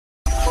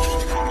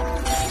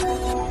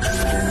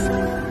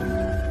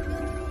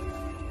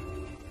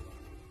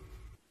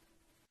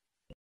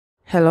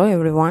Hello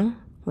everyone,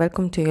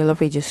 welcome to Yellow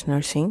Pages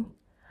Nursing.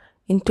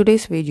 In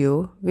today's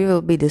video, we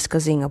will be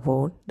discussing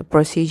about the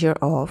procedure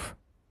of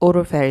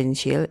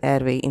oropharyngeal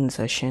airway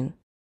insertion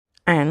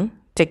and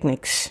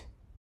techniques.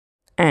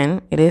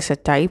 And it is a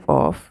type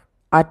of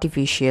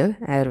artificial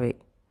airway.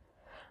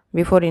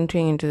 Before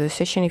entering into the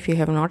session, if you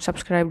have not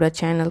subscribed our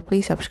channel,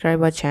 please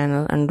subscribe our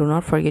channel and do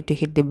not forget to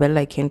hit the bell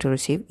icon to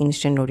receive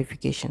instant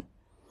notification.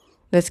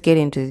 Let's get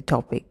into the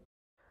topic.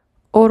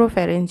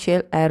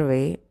 Oropharyngeal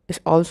airway is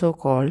also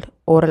called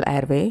oral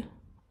airway,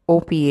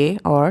 OPA,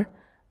 or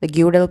the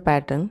Gödel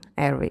pattern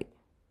airway.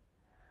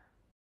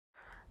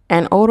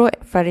 An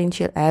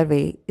oropharyngeal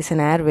airway is an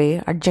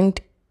airway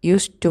adjunct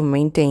used to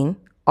maintain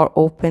or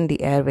open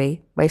the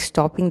airway by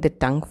stopping the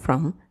tongue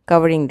from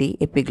covering the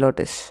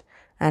epiglottis,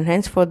 and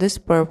hence for this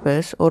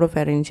purpose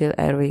oropharyngeal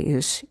airway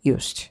is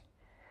used.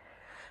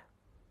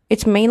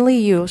 It's mainly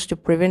used to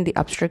prevent the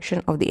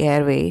obstruction of the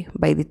airway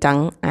by the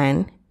tongue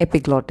and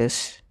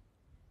epiglottis.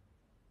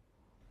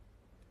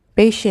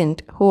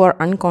 Patients who are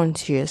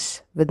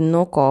unconscious with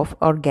no cough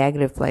or gag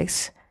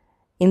reflex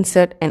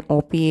insert an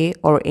OPA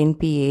or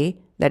NPA,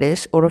 that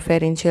is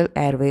oropharyngeal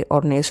airway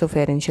or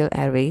nasopharyngeal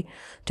airway,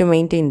 to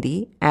maintain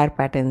the air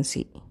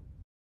patency.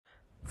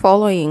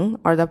 Following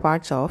are the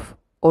parts of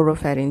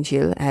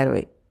oropharyngeal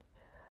airway.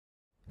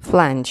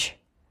 Flange.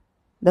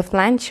 The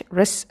flange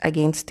rests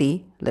against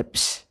the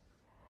lips.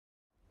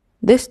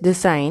 This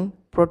design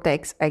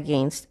protects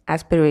against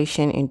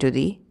aspiration into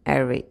the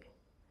airway.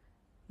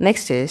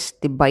 Next is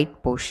the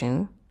bite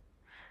portion.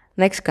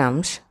 Next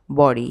comes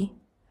body.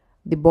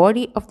 The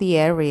body of the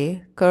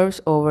airway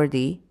curves over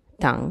the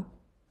tongue.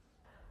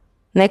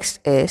 Next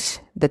is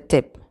the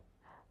tip.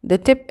 The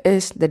tip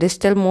is the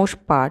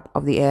distalmost part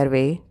of the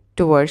airway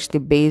towards the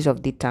base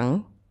of the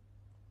tongue,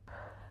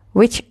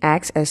 which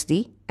acts as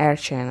the air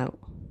channel.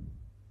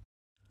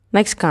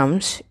 Next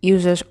comes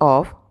uses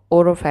of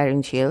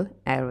oropharyngeal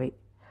airway.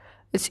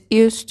 It's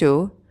used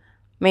to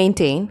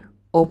maintain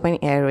open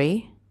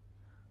airway,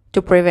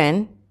 to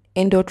prevent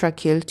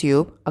endotracheal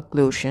tube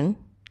occlusion,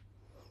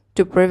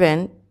 to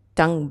prevent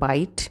tongue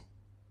bite,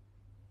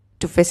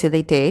 to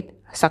facilitate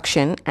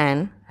suction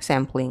and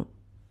sampling.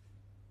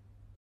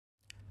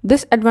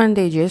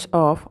 Disadvantages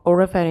of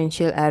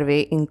oropharyngeal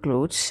airway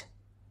includes: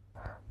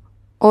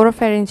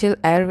 oropharyngeal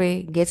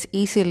airway gets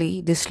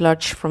easily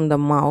dislodged from the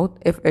mouth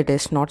if it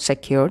is not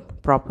secured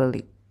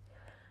properly.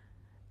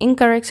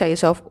 Incorrect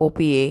size of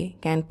OPA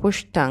can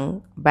push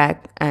tongue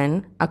back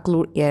and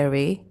occlude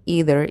airway.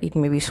 Either it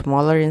may be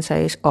smaller in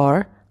size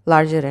or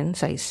larger in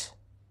size.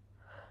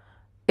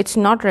 It's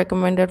not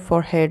recommended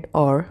for head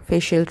or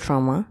facial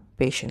trauma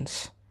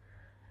patients.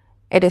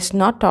 It is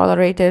not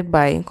tolerated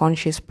by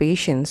conscious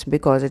patients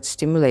because it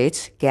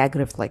stimulates gag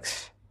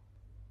reflex.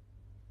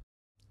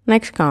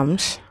 Next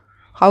comes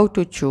how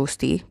to choose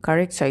the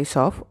correct size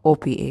of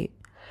OPA.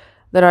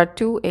 There are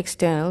two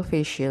external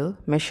facial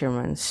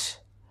measurements.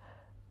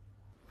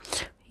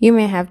 You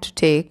may have to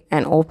take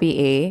an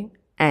OPA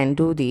and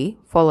do the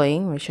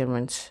following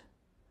measurements.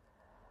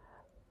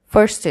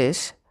 First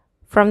is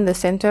from the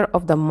center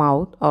of the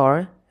mouth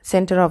or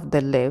center of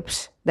the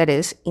lips, that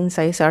is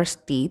incisors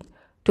teeth,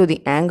 to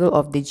the angle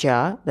of the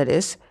jaw, that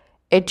is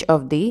edge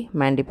of the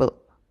mandible.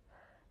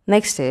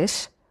 Next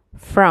is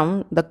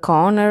from the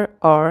corner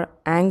or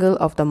angle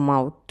of the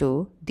mouth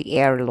to the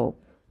earlobe.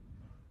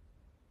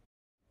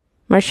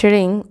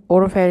 Measuring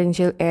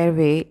oropharyngeal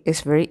airway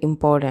is very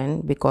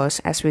important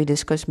because, as we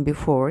discussed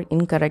before,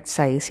 incorrect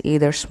size,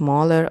 either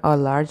smaller or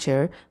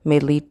larger, may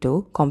lead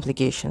to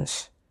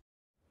complications.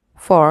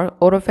 For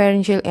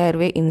oropharyngeal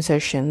airway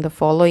insertion, the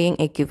following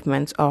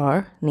equipments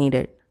are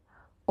needed: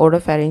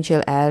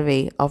 oropharyngeal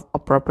airway of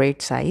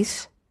appropriate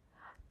size,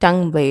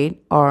 tongue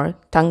blade or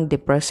tongue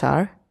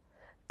depressor,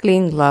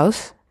 clean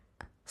gloves,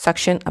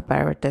 suction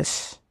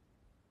apparatus.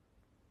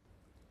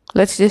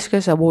 Let's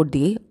discuss about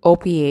the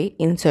OPA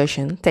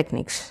insertion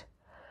techniques.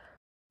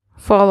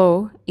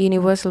 Follow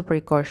universal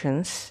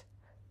precautions,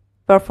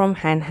 perform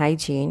hand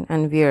hygiene,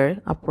 and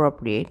wear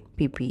appropriate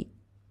PPE.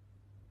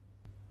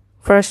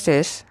 First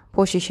is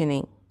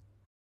positioning.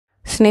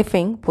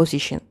 Sniffing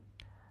position.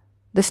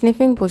 The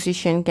sniffing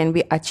position can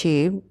be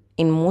achieved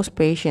in most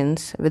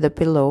patients with a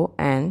pillow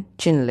and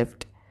chin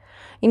lift.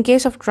 In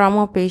case of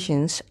trauma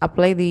patients,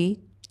 apply the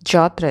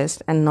jaw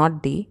thrust and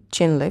not the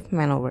chin lift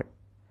maneuver.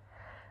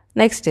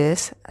 Next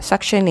is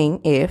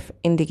suctioning if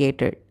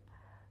indicated.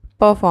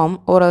 Perform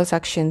oral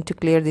suction to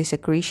clear the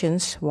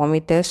secretions,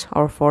 vomitus,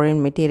 or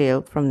foreign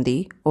material from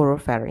the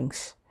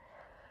oropharynx.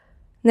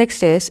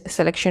 Next is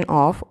selection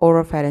of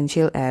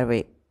oropharyngeal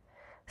airway.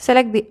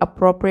 Select the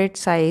appropriate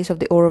size of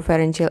the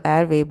oropharyngeal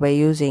airway by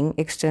using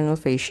external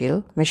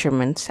facial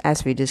measurements,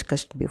 as we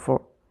discussed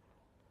before.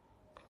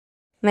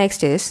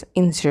 Next is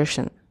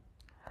insertion.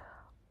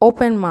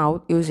 Open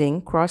mouth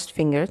using crossed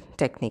finger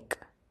technique.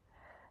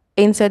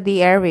 Insert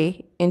the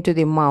airway into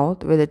the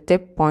mouth with the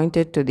tip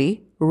pointed to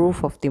the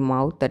roof of the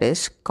mouth, that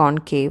is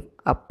concave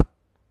up.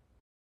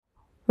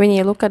 When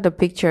you look at the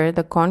picture,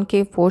 the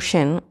concave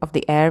portion of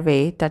the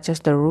airway touches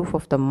the roof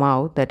of the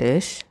mouth, that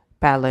is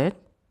palate.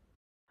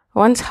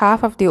 Once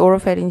half of the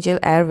oropharyngeal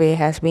airway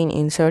has been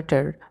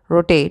inserted,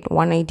 rotate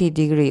 180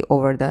 degrees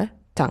over the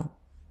tongue.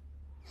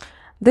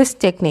 This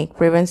technique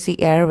prevents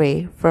the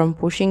airway from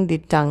pushing the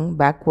tongue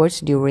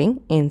backwards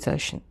during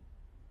insertion.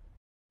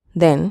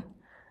 Then,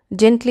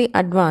 gently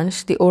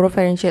advance the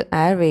oropharyngeal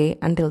airway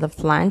until the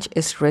flange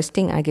is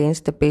resting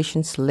against the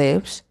patient's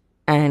lips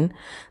and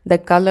the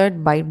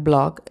colored bite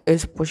block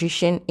is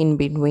positioned in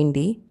between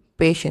the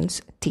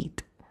patient's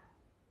teeth.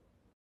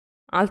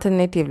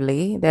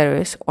 Alternatively, there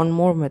is one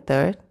more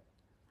method,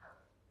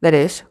 that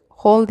is,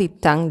 hold the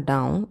tongue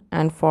down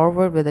and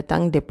forward with the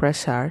tongue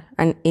depressor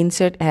and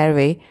insert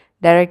airway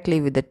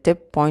directly with the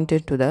tip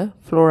pointed to the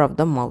floor of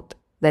the mouth,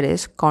 that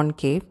is,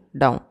 concave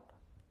down.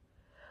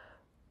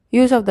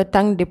 Use of the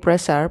tongue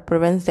depressor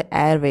prevents the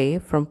airway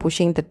from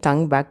pushing the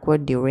tongue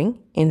backward during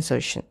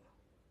insertion.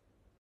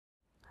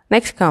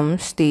 Next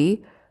comes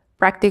the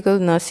practical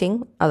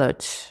nursing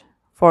alerts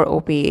for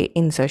OPA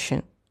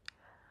insertion.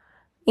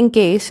 In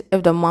case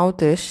if the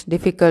mouth is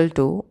difficult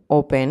to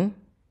open,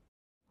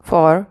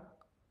 for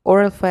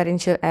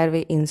oropharyngeal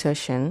airway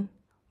insertion,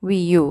 we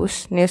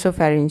use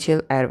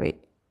nasopharyngeal airway.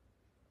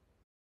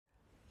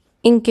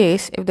 In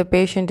case if the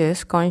patient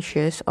is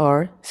conscious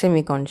or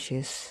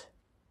semi-conscious,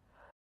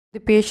 the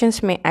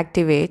patients may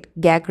activate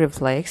gag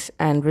reflex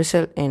and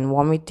result in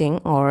vomiting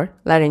or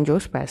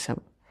laryngospasm.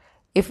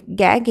 If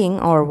gagging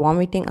or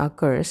vomiting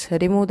occurs,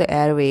 remove the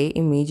airway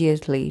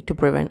immediately to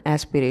prevent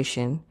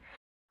aspiration.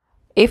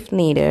 If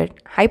needed,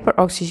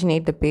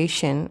 hyperoxygenate the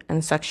patient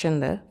and suction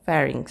the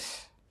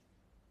pharynx.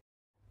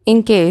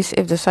 In case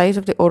if the size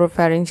of the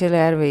oropharyngeal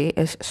airway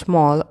is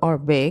small or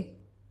big,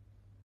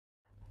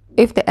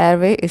 if the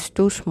airway is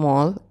too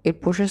small,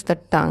 it pushes the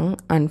tongue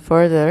and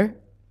further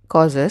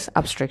causes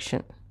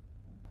obstruction.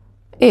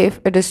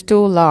 If it is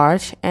too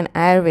large, an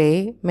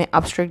airway may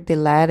obstruct the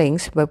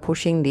larynx by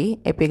pushing the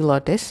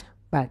epiglottis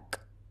back.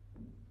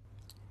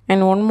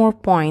 And one more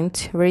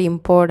point, very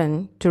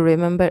important to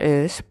remember,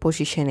 is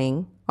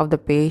positioning of the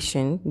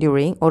patient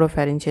during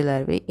oropharyngeal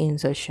airway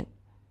insertion.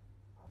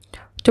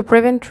 To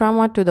prevent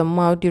trauma to the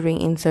mouth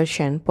during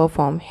insertion,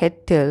 perform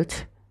head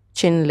tilt,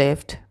 chin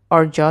lift,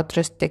 or jaw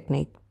thrust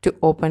technique to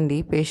open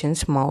the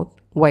patient's mouth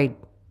wide.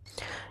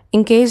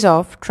 In case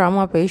of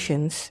trauma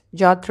patients,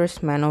 jaw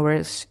thrust maneuver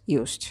is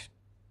used.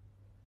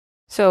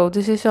 So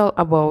this is all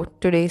about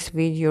today's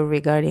video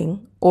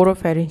regarding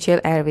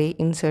oropharyngeal airway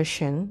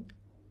insertion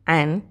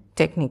and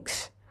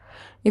techniques.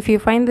 If you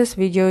find this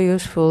video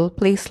useful,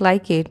 please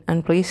like it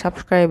and please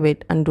subscribe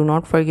it, and do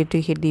not forget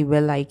to hit the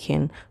bell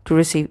icon to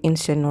receive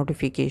instant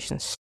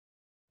notifications.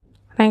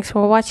 Thanks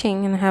for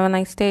watching and have a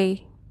nice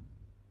day.